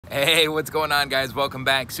Hey, what's going on, guys? Welcome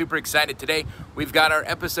back. Super excited today. We've got our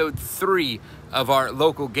episode 3 of our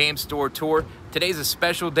local game store tour. Today's a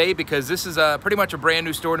special day because this is pretty much a brand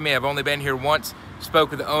new store to me. I've only been here once, spoke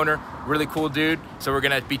with the owner, really cool dude. So we're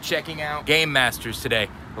gonna be checking out Gamemasters today.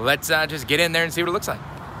 Let's just get in there and see what it looks like.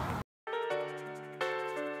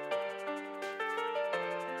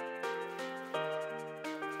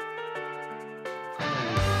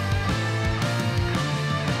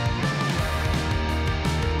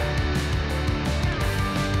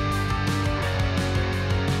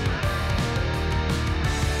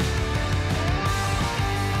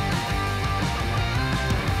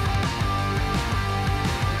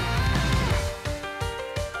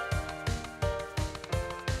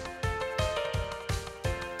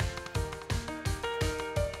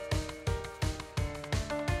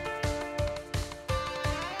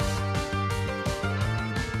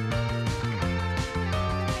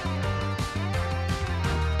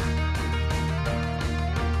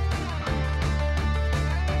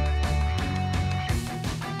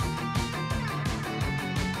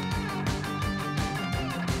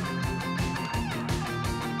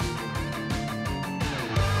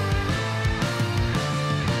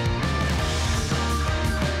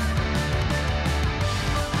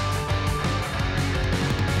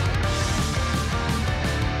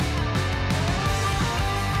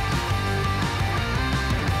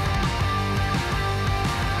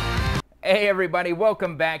 Hey everybody,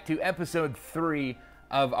 welcome back to episode 3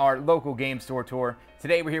 of our local game store tour.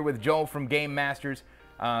 Today we're here with Joel from Gamemasters.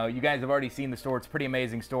 You guys have already seen the store. It's a pretty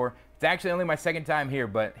amazing store. It's actually only my second time here,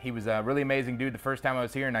 but he was a really amazing dude the first time I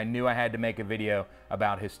was here, and I knew I had to make a video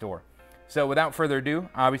about his store. So without further ado,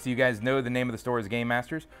 obviously you guys know the name of the store is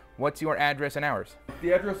Gamemasters. What's your address and hours?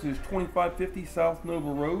 The address is 2550 South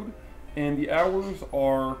Nova Road, and the hours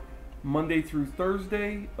are Monday through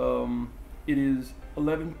Thursday. It is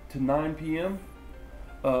 11 to 9 p.m.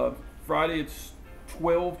 Friday it's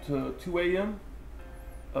 12 to 2 a.m.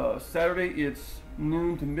 Saturday it's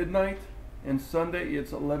noon to midnight, and Sunday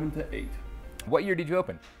it's 11 to 8. What year did you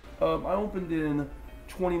open? I opened in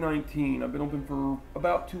 2019. I've been open for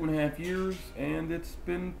about 2.5 years, and it's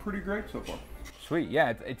been pretty great so far. Sweet,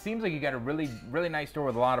 yeah. It seems like you got a really nice store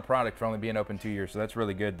with a lot of product for only being open 2 years, so that's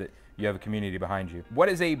really good that you have a community behind you. What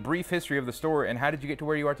is a brief history of the store, and how did you get to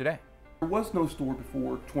where you are today? There was no store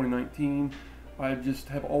before 2019. I just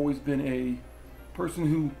have always been a person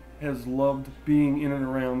who has loved being in and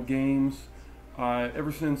around games.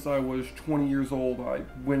 Ever since I was 20 years old, I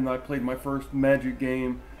went and I played my first Magic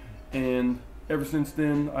game, and ever since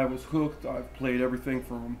then I was hooked. I've played everything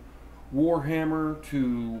from Warhammer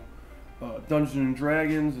to Dungeons and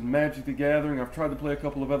Dragons and Magic the Gathering. I've tried to play a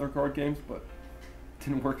couple of other card games, but it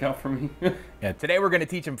didn't work out for me. Yeah, today we're going to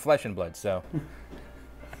teach him Flesh and Blood, so...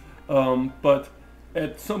 But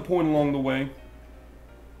at some point along the way,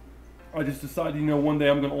 I just decided, you know, one day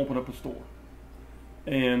I'm going to open up a store.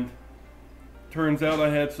 And turns out I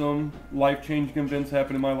had some life-changing events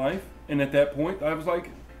happen in my life. And at that point, I was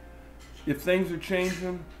like, if things are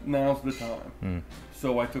changing, now's the time.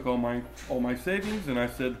 So I took all my savings and I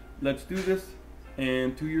said, let's do this.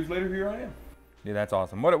 And 2 years later, here I am. Yeah, that's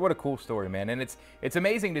awesome. What a cool story, man. And it's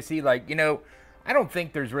amazing to see, like, you know, I don't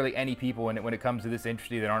think there's really any people in it when it comes to this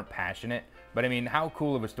industry that aren't passionate. But I mean, how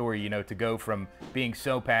cool of a story, you know, to go from being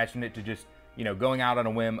so passionate to just, you know, going out on a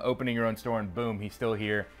whim, opening your own store, and boom, he's still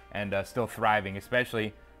here and still thriving,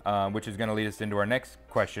 especially, which is going to lead us into our next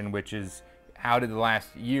question, which is, how did the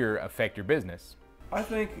last year affect your business? I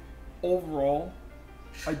think overall,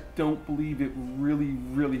 I don't believe it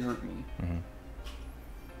really hurt me.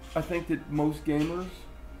 I think that most gamers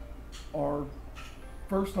are...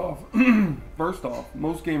 First off,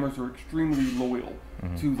 most gamers are extremely loyal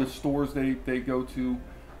to the stores they go to.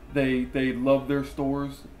 They love their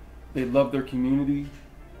stores, they love their community,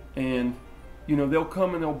 and you know, they'll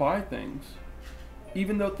come and they'll buy things,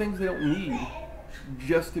 even though things they don't need,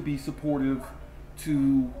 just to be supportive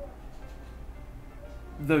to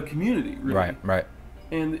the community. Really. Right.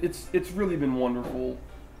 And it's really been wonderful.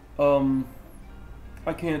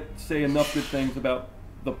 I can't say enough good things about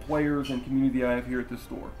the players and community I have here at this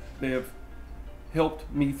store. They have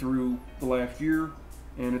helped me through the last year,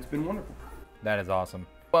 and it's been wonderful. That is awesome.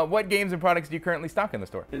 Well, what games and products do you currently stock in the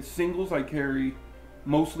store? As singles, I carry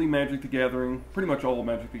mostly Magic the Gathering, pretty much all of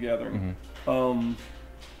Magic the Gathering.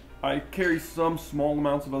 I carry some small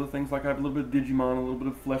amounts of other things, like I have a little bit of Digimon, a little bit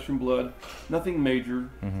of Flesh and Blood, nothing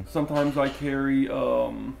major. Sometimes I carry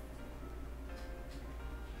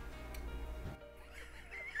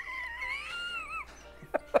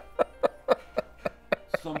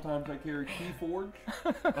sometimes I carry Keyforge.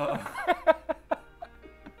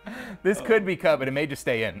 This could be cut, but it may just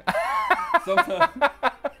stay in. Sometimes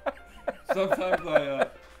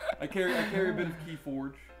I carry a bit of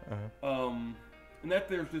Keyforge, and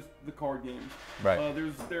there's just the card games. Right.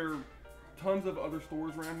 There are tons of other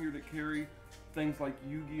stores around here that carry things like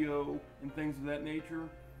Yu-Gi-Oh and things of that nature,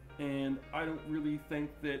 and I don't really think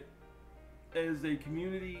that as a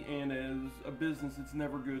community and as a business, it's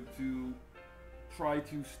never good to try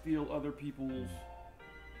to steal other people's.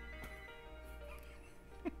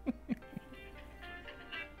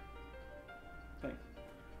 Thanks.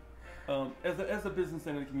 As a business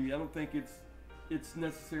and a community, I don't think it's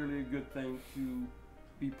necessarily a good thing to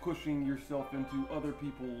be pushing yourself into other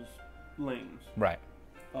people's lanes. Right.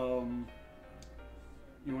 When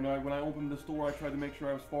I opened the store, I tried to make sure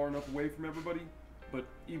I was far enough away from everybody. But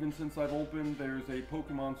even since I've opened, there's a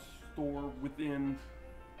Pokemon store within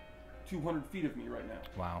 200 feet of me right now.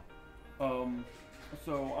 Wow.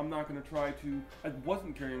 So I'm not going to try to. I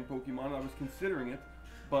wasn't carrying Pokemon. I was considering it,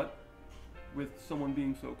 but with someone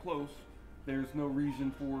being so close, there's no reason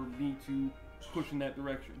for me to push in that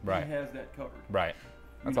direction. Right. He has that covered. Right.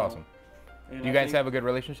 That's awesome. And Do you guys have a good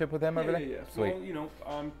relationship with him over there? Yeah. Sweet.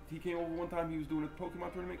 So, he came over one time. He was doing a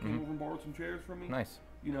Pokemon tournament. Came over and borrowed some chairs from me. Nice.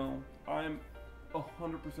 I'm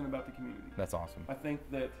 100% about the community. That's awesome. I think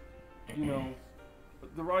that,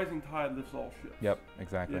 the rising tide lifts all ships. Yep,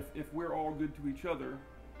 exactly. If we're all good to each other,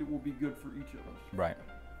 it will be good for each of us. Right.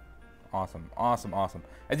 Awesome, awesome, awesome.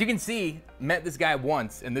 As you can see, met this guy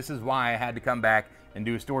once, and this is why I had to come back and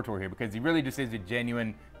do a store tour here, because he really just is a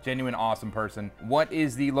genuine awesome person. What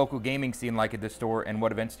is the local gaming scene like at this store, and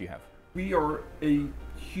what events do you have? We are a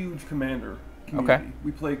huge Commander community. Okay.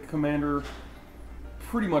 We play Commander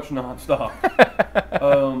pretty much nonstop.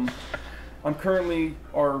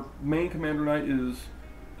 Our main Commander night is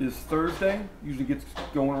Thursday. Usually gets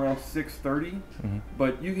going around 6:30.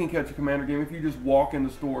 But you can catch a Commander game if you just walk in the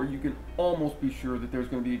store. You can almost be sure that there's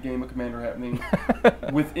going to be a game of Commander happening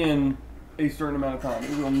within a certain amount of time.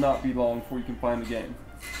 It will not be long before you can find the game.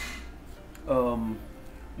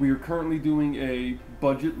 We are currently doing a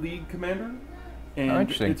budget league Commander, and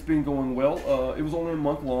it's been going well. It was only a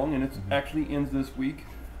month long, and it actually ends this week.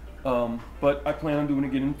 But I plan on doing it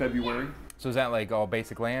again in February. So is that like all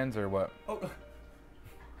basic lands or what? Oh.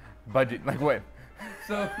 Budget, like what?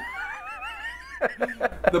 So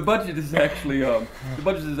the budget is actually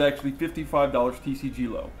 $55 TCG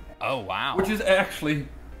low. Oh wow! Which is actually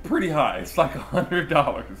pretty high. It's like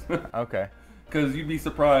 $100. Okay. Because you'd be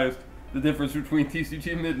surprised the difference between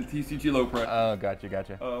TCG mid and TCG low price. Oh, gotcha.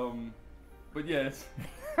 But yes.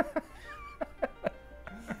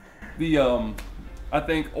 I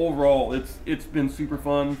think overall it's been super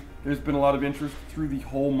fun. There's been a lot of interest through the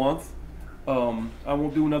whole month. I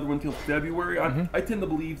won't do another one until February. I tend to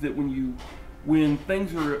believe that when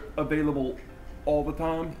things are available all the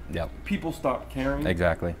time, people stop caring.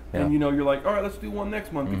 Exactly. Yeah. And you're like, all right, let's do one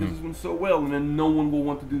next month because this one's so well, and then no one will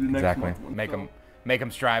want to do the next month one. Make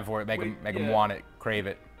them strive for it. Make them want it, crave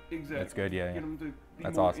it. Exactly. That's good. Yeah. Get them to be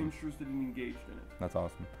That's more awesome. interested and engaged in it. That's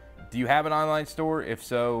awesome. Do you have an online store? If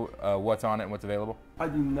so, what's on it and what's available? I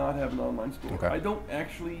do not have an online store. Okay. I don't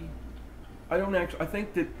actually. I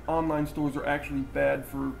think that online stores are actually bad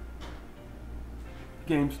for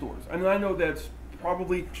game stores. And I know that's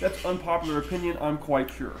unpopular opinion. I'm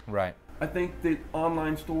quite sure. Right. I think that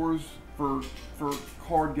online stores for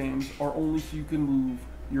card games are only so you can move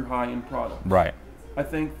your high-end products. Right. I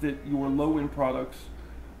think that your low-end products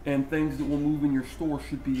and things that will move in your store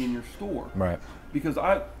should be in your store. Right. Because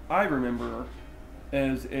I remember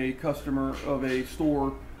as a customer of a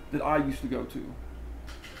store that I used to go to.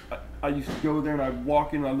 I used to go there and I'd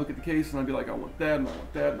walk in and I'd look at the case and I'd be like, I want that and I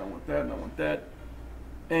want that and I want that and I want that.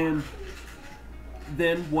 And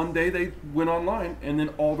then one day they went online and then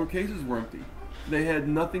all their cases were empty. They had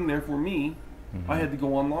nothing there for me. I had to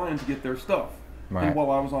go online to get their stuff. Right. And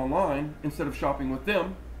while I was online, instead of shopping with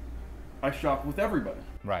them, I shopped with everybody.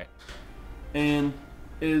 Right. And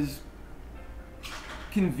as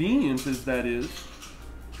convenient as that is,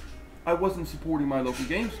 I wasn't supporting my local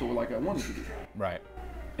game store like I wanted to do. Right.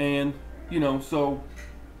 And so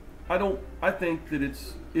I think that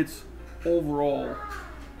it's overall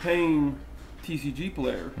paying TCG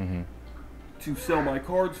Player to sell my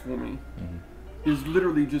cards for me is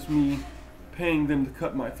literally just me paying them to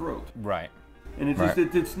cut my throat. Right. And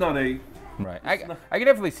it's not a right. I can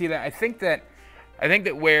definitely see that. I think that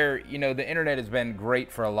where the internet has been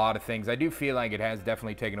great for a lot of things, I do feel like it has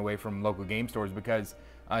definitely taken away from local game stores because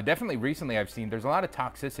definitely recently I've seen there's a lot of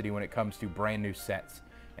toxicity when it comes to brand new sets.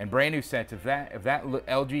 And brand new sets, if that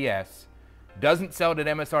LGS doesn't sell at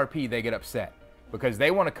MSRP, they get upset. because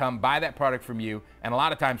they want to come buy that product from you and a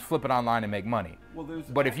lot of times flip it online and make money. Well,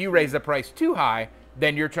 but if you raise the price too high,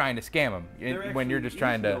 then you're trying to scam them when you're just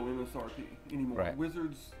trying to. No MSRP anymore. Right.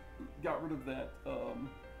 Wizards got rid of that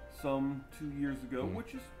some 2 years ago,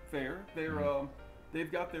 which is fair.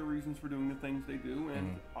 They've got their reasons for doing the things they do,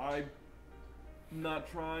 and I'm not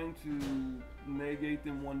trying to negate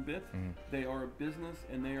them one bit. They are a business,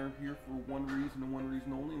 and they are here for one reason and one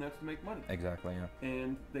reason only, and that's to make money. Exactly, yeah.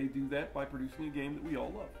 And they do that by producing a game that we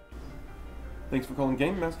all love. Thanks for calling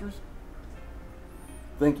Gamemasters.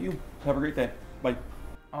 Thank you. Have a great day. Bye.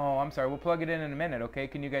 Oh, I'm sorry. We'll plug it in a minute, okay?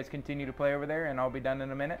 Can you guys continue to play over there, and I'll be done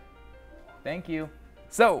in a minute? Thank you.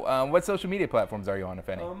 So, what social media platforms are you on, if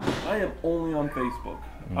any? I am only on Facebook.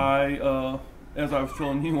 As I was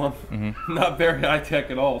telling you, I'm not very high-tech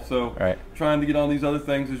at all, so trying to get on these other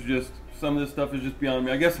things is just, some of this stuff is just beyond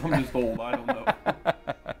me. I guess I'm just old. I don't know.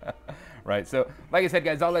 Right. So, like I said,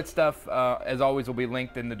 guys, all that stuff, as always, will be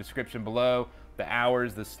linked in the description below. The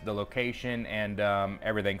hours, the location, and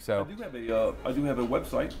everything. So I do have a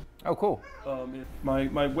website. Oh, cool. My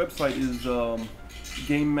website is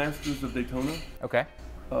Gamemasters of Daytona. Okay.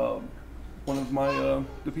 One of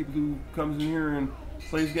the people who comes in here and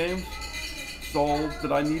plays games saw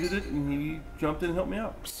that I needed it, and he jumped in and helped me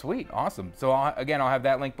out. Sweet, awesome. So again, I'll have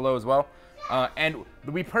that link below as well. And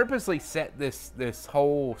we purposely set this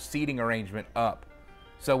whole seating arrangement up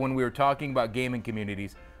so when we were talking about gaming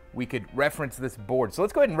communities, we could reference this board. So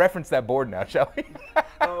let's go ahead and reference that board now, shall we?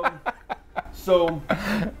 So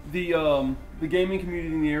the gaming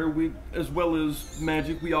community in the area, as well as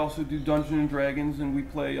Magic, we also do Dungeons and Dragons, and we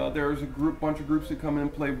play. There's a bunch of groups that come in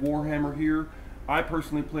and play Warhammer here. I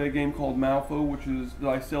personally play a game called Malfo, that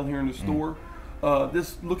I sell here in the store.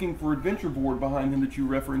 This Looking for Adventure board behind him that you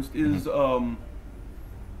referenced is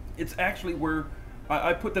it's actually where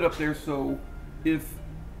I put that up there. So if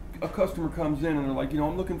a customer comes in and they're like,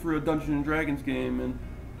 I'm looking for a Dungeons and Dragons game, and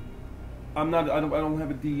I don't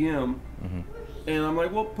have a DM, and I'm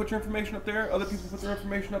like, well, put your information up there. Other people put their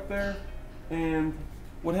information up there, and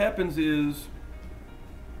what happens is,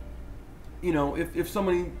 if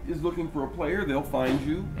somebody is looking for a player, they'll find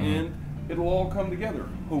you, and it'll all come together,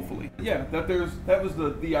 hopefully. Yeah, that was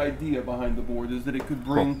the idea behind the board, is that it could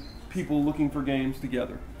bring people looking for games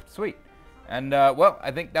together. Sweet. And, well,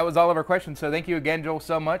 I think that was all of our questions. So thank you again, Joel,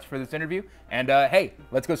 so much for this interview. And, hey,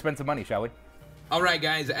 let's go spend some money, shall we? All right,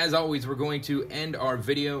 guys. As always, we're going to end our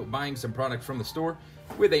video buying some product from the store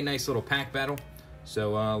with a nice little pack battle.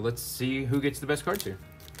 So let's see who gets the best cards here.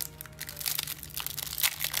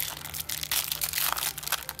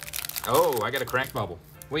 Oh, I got a cracked bubble.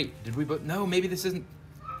 Wait, did we both? No, maybe this isn't.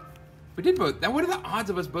 We did both. Now, what are the odds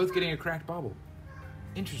of us both getting a cracked bobble?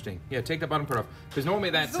 Interesting. Yeah, take that bottom part off. Because normally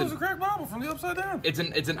that's a cracked bobble from the upside down. It's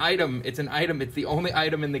an item. It's an item. It's the only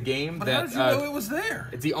item in the game but how did you know it was there?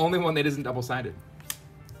 It's the only one that isn't double-sided.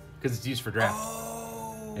 Because it's used for draft.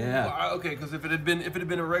 Oh. Yeah. Okay, because if it had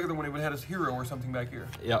been a regular one, it would have had his hero or something back here.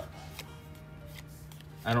 Yep.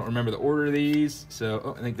 I don't remember the order of these,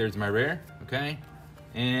 so I think there's my rare. Okay.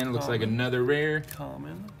 And it looks like another rare.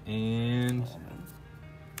 Common. And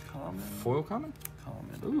common. Foil common?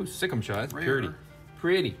 Common. Ooh, Sikkim shot. That's Rare.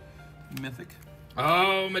 Pretty. Mythic.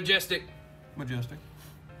 Oh, majestic. Majestic.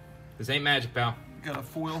 This ain't magic, pal. Got a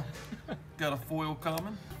foil. Got a foil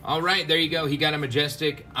common. All right, there you go. He got a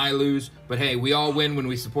majestic. I lose. But hey, we all win when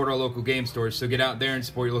we support our local game stores. So get out there and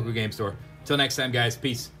support your local game store. Till next time, guys.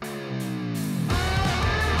 Peace.